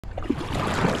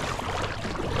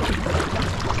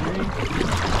3,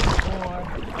 4,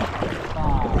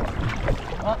 5.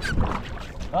 Up,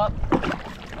 up,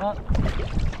 up.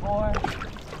 4,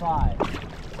 5,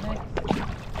 6,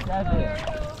 7,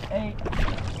 8,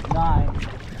 9,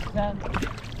 10,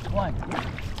 1,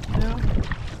 2,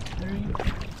 3,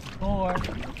 4,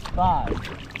 5.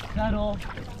 Settle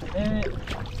it.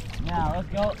 Now let's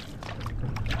go.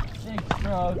 Big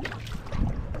stroke.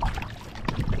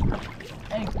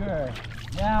 Anchor.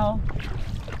 Now.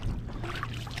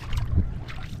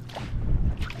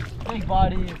 Big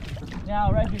body.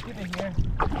 Now right here. Keep it here.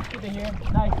 Keep it here.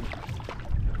 Nice.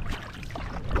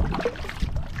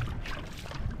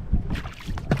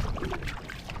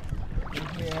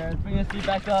 Here. Bring your feet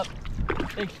back up.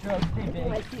 Big stroke. Stay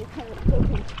big.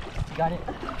 You got it.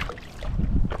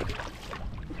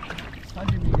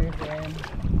 100 meters in.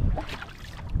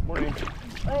 Morning.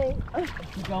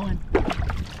 Keep going.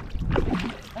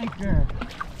 Anchor.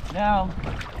 Now.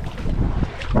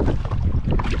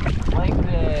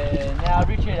 Lengthen. Now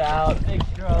reach it out. Big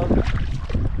stroke.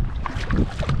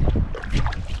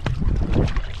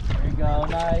 There you go.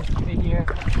 Nice. Keep it here.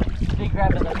 Big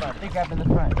grab in the front. Big grab in the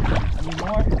front. I need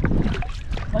more.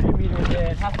 100 meters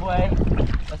in. Halfway.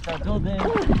 Let's start building.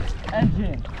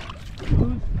 Engine.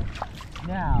 Boost.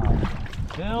 Now.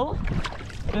 Build.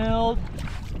 Build.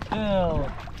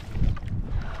 Build.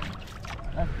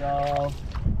 Let's go.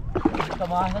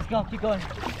 Come on. Let's go. Keep going.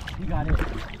 You got it.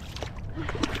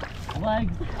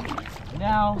 Legs.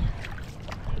 Now.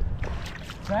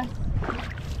 Press.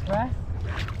 Press.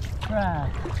 Press.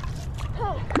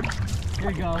 Here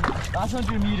we go. Last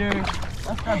 100 meters.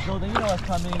 Let's start building. You know what's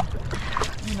coming.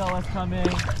 You know what's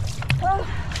coming.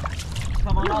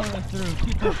 Come on, all the way through.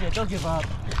 Keep pushing it. Don't give up.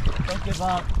 Don't give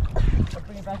up. Let's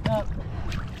bring it back up.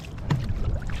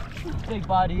 Big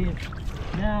body.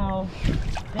 Now.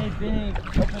 Stay big.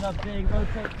 Open up big.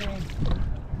 Rotate big.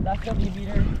 Last 70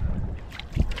 meters.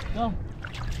 Go.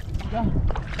 Go.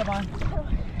 Come on.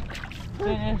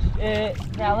 Finish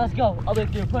it. Now let's go. All the way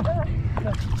through. Push.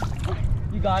 Push.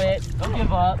 You got it. Don't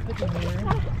give up. Pick your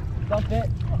mirror. Dump it.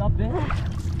 Dump it.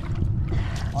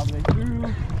 All the way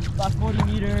through. Last 40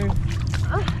 meters.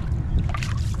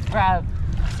 Grab.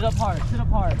 Sit up hard. Sit up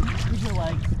hard. Use your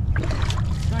legs.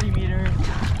 30 meters.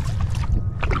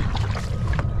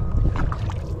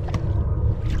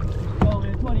 Go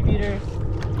in 20 meters.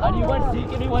 I need one seat.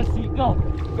 Give me one seat. Go.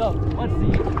 Go. One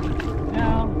seat.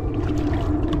 Now.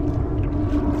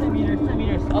 10 meters. 10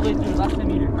 meters. All the way through. Last 10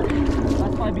 meters.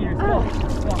 Last 5 meters. Go.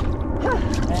 Go.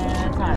 And time.